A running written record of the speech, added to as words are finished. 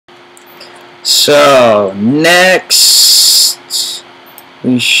So, next,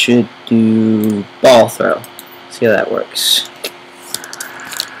 we should do ball throw. See how that works.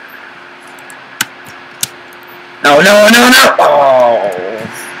 No, no, no, no! Oh!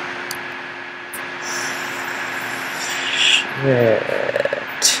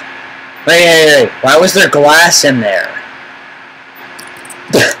 Shit. Wait. Why was there glass in there?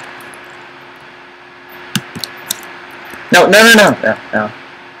 No.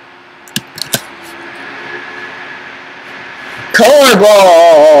 Color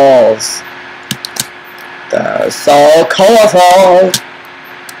balls! They're so colorful!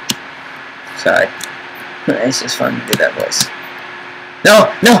 Sorry. It's just fun to do that voice. No!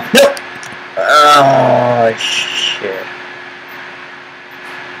 Oh, shit.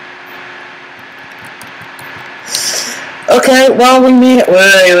 Okay, well, we made it.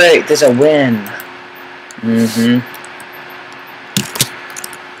 Wait. There's a win.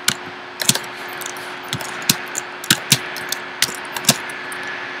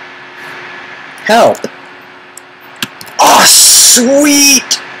 Help. Oh,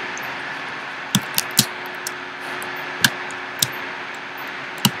 sweet!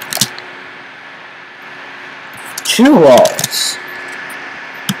 2 walls.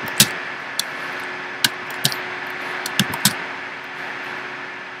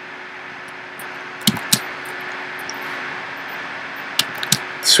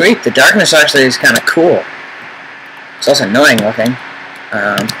 Sweet, the darkness actually is kind of cool. It's also annoying looking.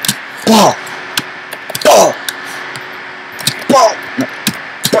 Ball! No.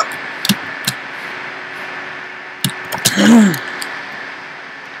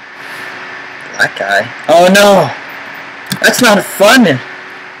 Black guy. Oh no! That's not fun!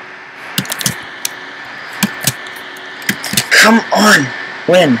 Come on!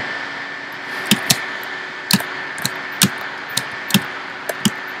 Win!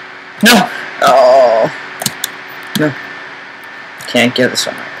 No! Oh! No. Can't get this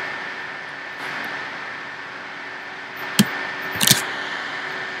one up.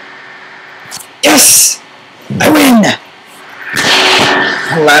 Yes! I win!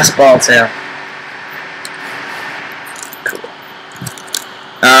 Last ball too. Cool.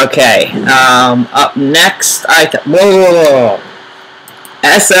 Okay. Up next, whoa.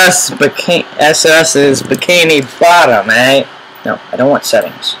 SS is Bikini Bottom, eh? No, I don't want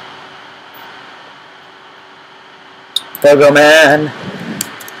settings. Pogo Man.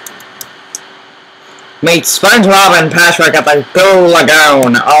 Meet SpongeBob and Patrick at the Goo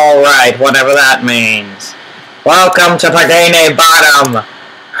Lagoon. Alright, whatever that means. Welcome to Bikini Bottom.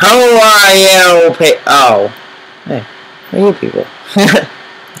 Who are you oh. Hey, who are you people?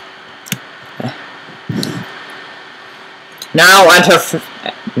 Now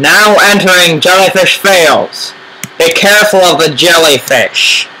entering Jellyfish Fails. Be careful of the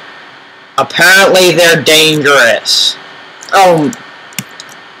jellyfish. Apparently they're dangerous. Oh.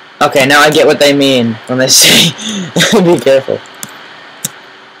 Okay, now I get what they mean when they say be careful.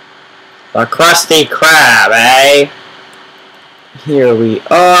 A Krusty Krab, eh? Here we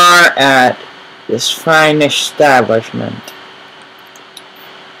are at this fine establishment.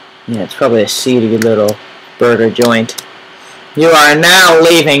 Yeah, it's probably a seedy little burger joint. You are now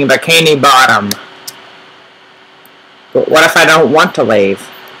leaving Bikini Bottom. But what if I don't want to leave?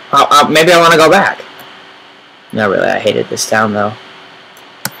 Maybe I want to go back. Not really, I hated this town though.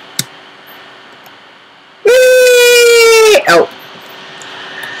 Oh.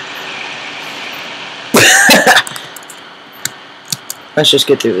 Let's just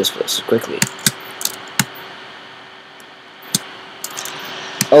get through this place quickly.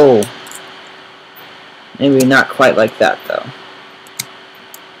 Oh. Maybe not quite like that though.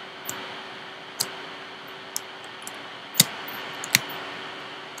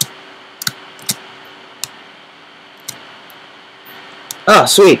 Oh,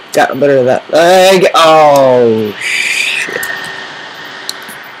 sweet. Got rid of that leg. Oh, shit.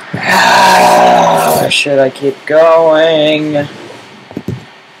 Should I keep going?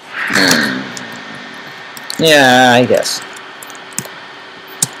 Yeah, I guess.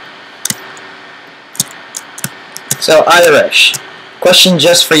 So, Irish, question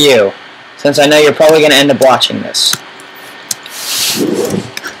just for you, since I know you're probably going to end up watching this.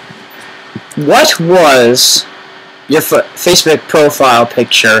 What was your Facebook profile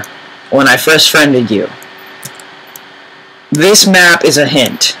picture when I first friended you? This map is a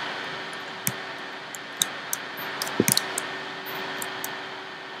hint.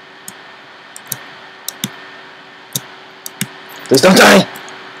 Please don't die!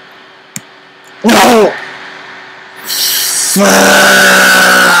 No!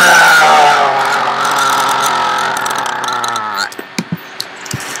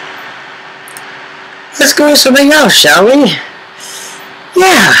 go with something else, shall we?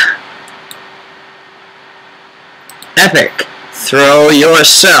 Yeah. Epic. Throw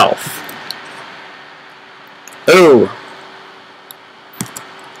yourself. Ooh.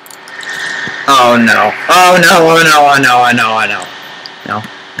 Oh no. Oh no, oh no, oh no, oh no, oh no. No,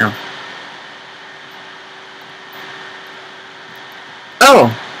 no.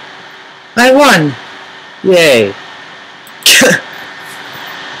 Oh! I won! Yay.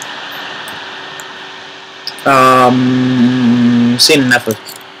 Seen enough of...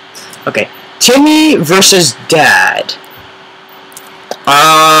 Okay. Timmy versus Dad.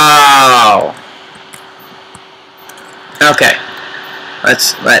 Oh! Okay.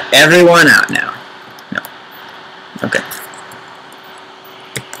 Let's let everyone out now. No. Okay.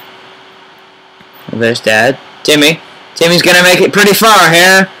 Well, there's Dad. Timmy. Timmy's gonna make it pretty far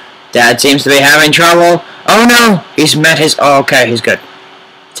here. Dad seems to be having trouble. Oh no! He's met his... Oh, okay, he's good.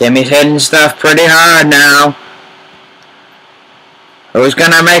 Timmy's hitting stuff pretty hard now. Who's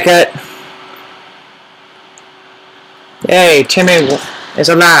gonna make it? Yay, Timmy is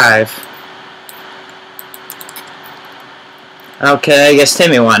alive. Okay, I guess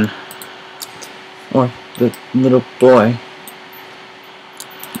Timmy won. Or the little boy.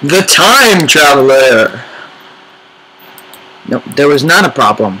 The time traveler! No, there was not a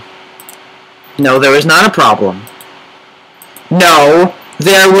problem. No, there was not a problem. No,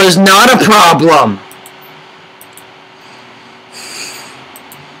 there was not a problem!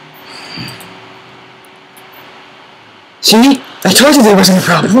 See? I told you there wasn't a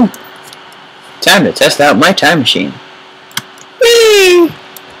problem! Time to test out my time machine. Whee!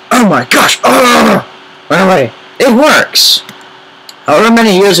 Oh my gosh! Oh! Run away. It works! However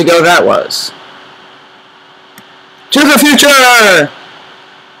many years ago that was. To the future!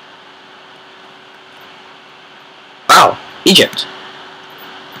 Wow, Egypt.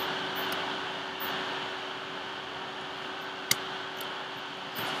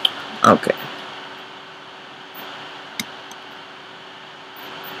 Okay.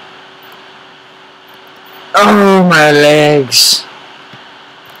 Oh, my legs.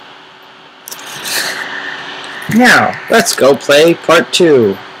 Now, let's go play part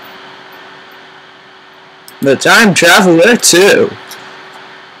 2. The Time Traveler 2.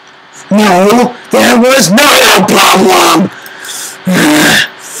 No, there was not a problem!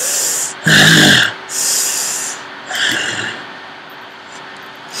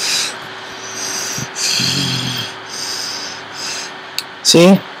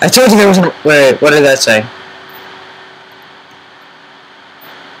 See? I told you there wasn't... Wait, what did that say?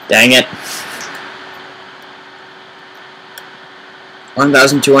 Dang it.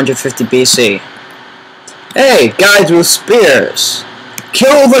 1250 BC. Hey, guys with spears.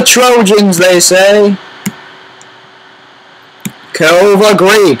 Kill the Trojans, they say. Kill the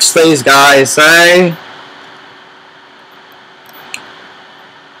Greeks, these guys say.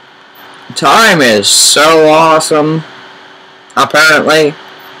 Time is so awesome. Apparently.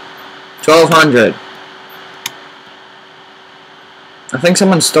 1200. I think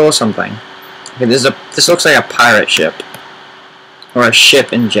someone stole something. Okay, this looks like a pirate ship. Or a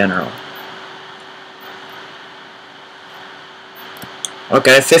ship in general.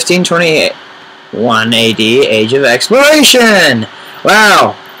 Okay, 1521 AD, Age of Exploration!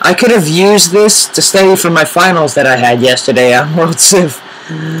 Wow, I could have used this to study for my finals that I had yesterday on World Civ.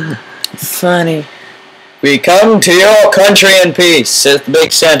 Funny. We come to your country in peace, says the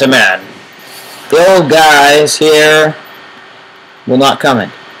big Santa Man. The old guys here will not come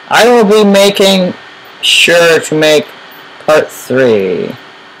in. I will be making sure to make part 3.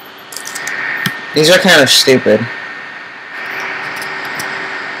 These are kind of stupid.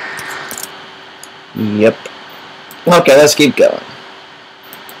 Yep. Okay, let's keep going.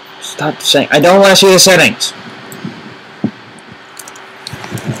 Stop saying... I don't want to see the settings.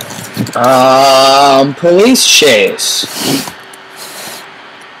 Police chase.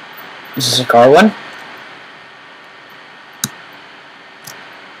 Is this a car one?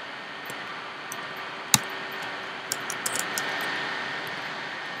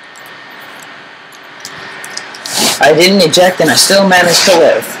 I didn't eject and I still managed to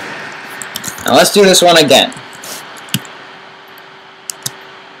live. Now let's do this one again.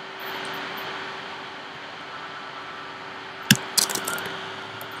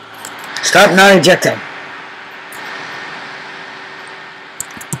 Stop not ejecting.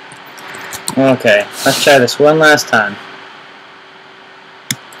 Okay, let's try this one last time.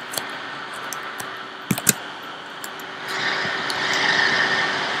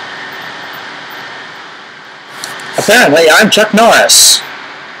 Apparently, I'm Chuck Norris.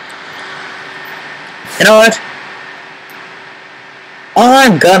 You know what?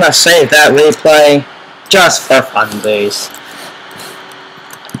 I'm gonna save that replay Just for funsies.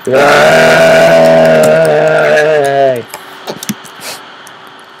 Yay!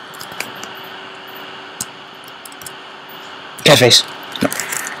 Catface. No.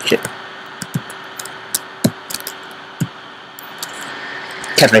 Shit.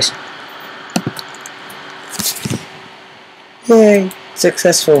 Catface. Yay!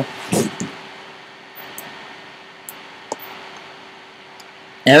 Successful.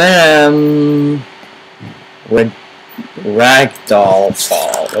 Would ragdoll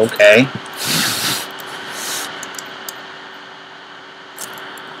fall? Okay.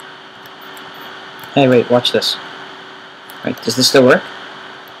 Hey, wait! Watch this. Wait, does this still work?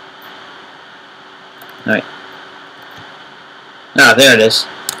 Alright. Ah, there it is.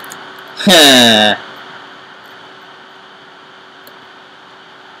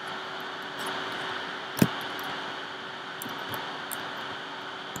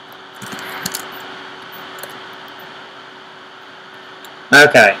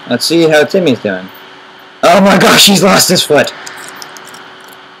 Okay, let's see how Timmy's doing. Oh my gosh, he's lost his foot!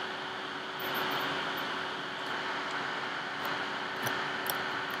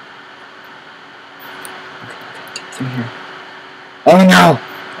 Okay, get through here. Oh no!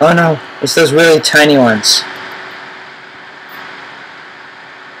 Oh no! It's those really tiny ones.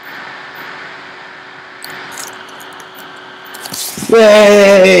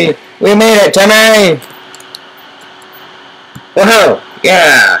 Yay! We made it, Timmy! Woohoo!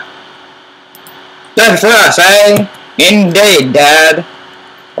 Yeah! Good for us, eh? Indeed, Dad.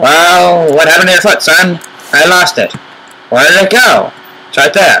 Well, what happened to your foot, son? I lost it. Where did it go? It's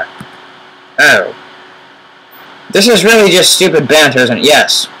right there. Oh. This is really just stupid banter, isn't it?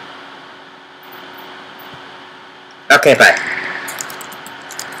 Yes. Okay, bye.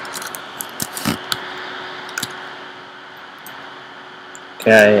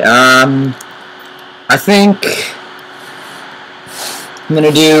 Okay, I think I'm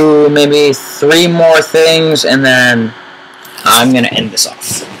gonna do maybe 3 more things, and then I'm gonna end this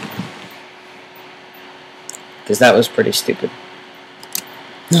off. Because that was pretty stupid.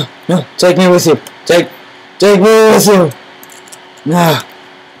 No, no, take me with you. Take me with you. No.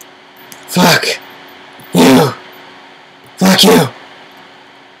 Fuck. You. Fuck you.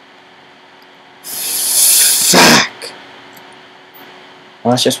 Fuck.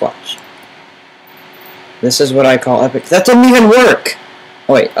 Well, let's just watch. This is what I call epic. That didn't even work.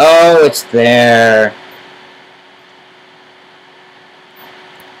 Oh, wait. Oh, it's there.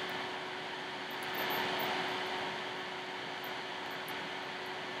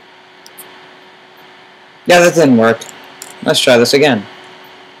 Yeah, that didn't work. Let's try this again.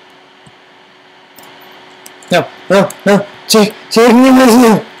 No, no, no. Take me with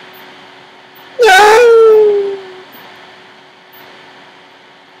you. No!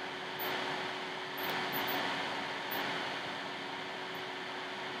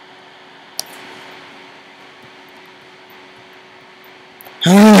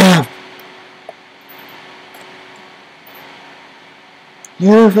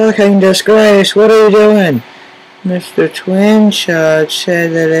 You fucking disgrace! What are you doing? Mr. Twinshot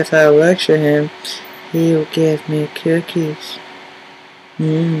said that if I lecture him, he'll give me cookies.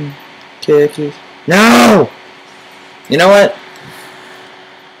 Cookies. No! You know what?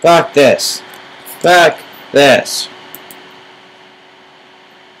 Fuck this. Fuck this.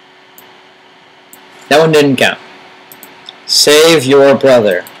 That one didn't count. Save your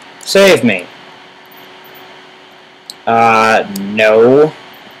brother. Save me. No.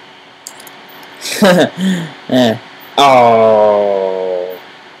 Oh.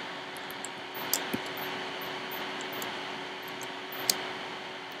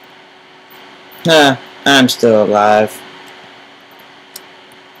 I'm still alive.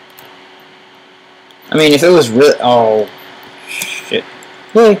 I mean, if it was really... Oh. Shit.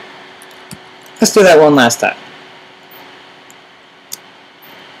 Wait. Let's do that one last time.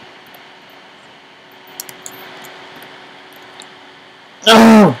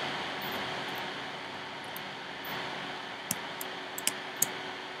 Oh!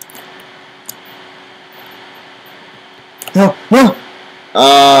 No, no!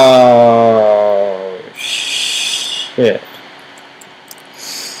 Oh, shit.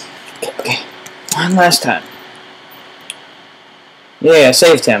 Okay. One last time. Yeah, I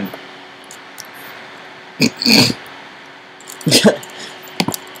saved him.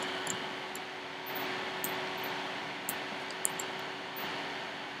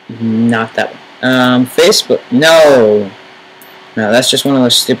 Not that one. Facebook. No. No, that's just one of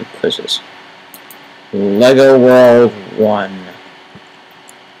those stupid quizzes. Lego World 1.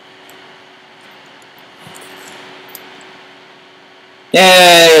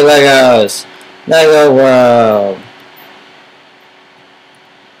 Yay, Legos! Lego World.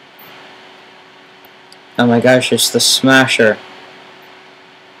 Oh my gosh, it's the Smasher.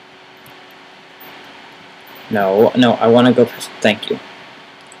 No, no, I want to go. Thank you.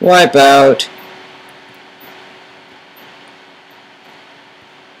 Wipeout.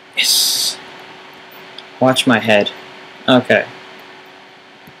 Yes. Watch my head. Okay.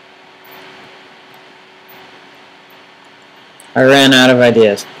 I ran out of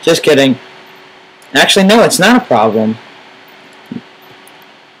ideas. Just kidding. Actually, no, it's not a problem.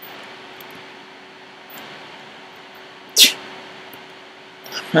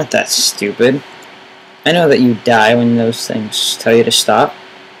 I'm not that stupid. I know that you die when those things tell you to stop.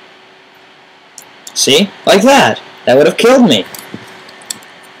 See? Like that. That would have killed me.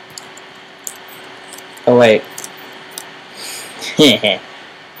 Oh, wait. Heh.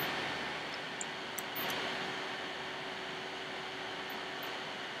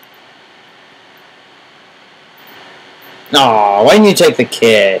 Aw, why didn't you take the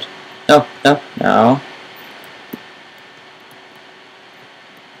kid? No, no, no.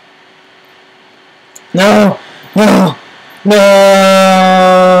 No! No! No!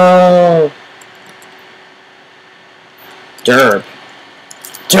 Derp.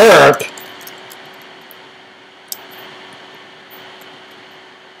 Derp!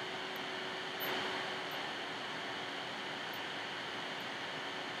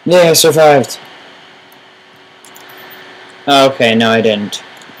 Yeah, I survived. Okay, no, I didn't.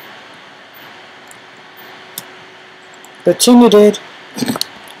 But Timmy did.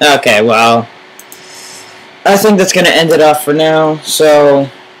 Okay, well, I think that's going to end it off for now, so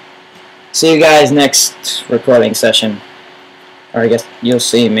see you guys next recording session. Or I guess you'll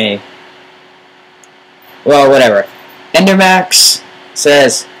see me. Well, whatever. Maxx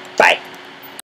says,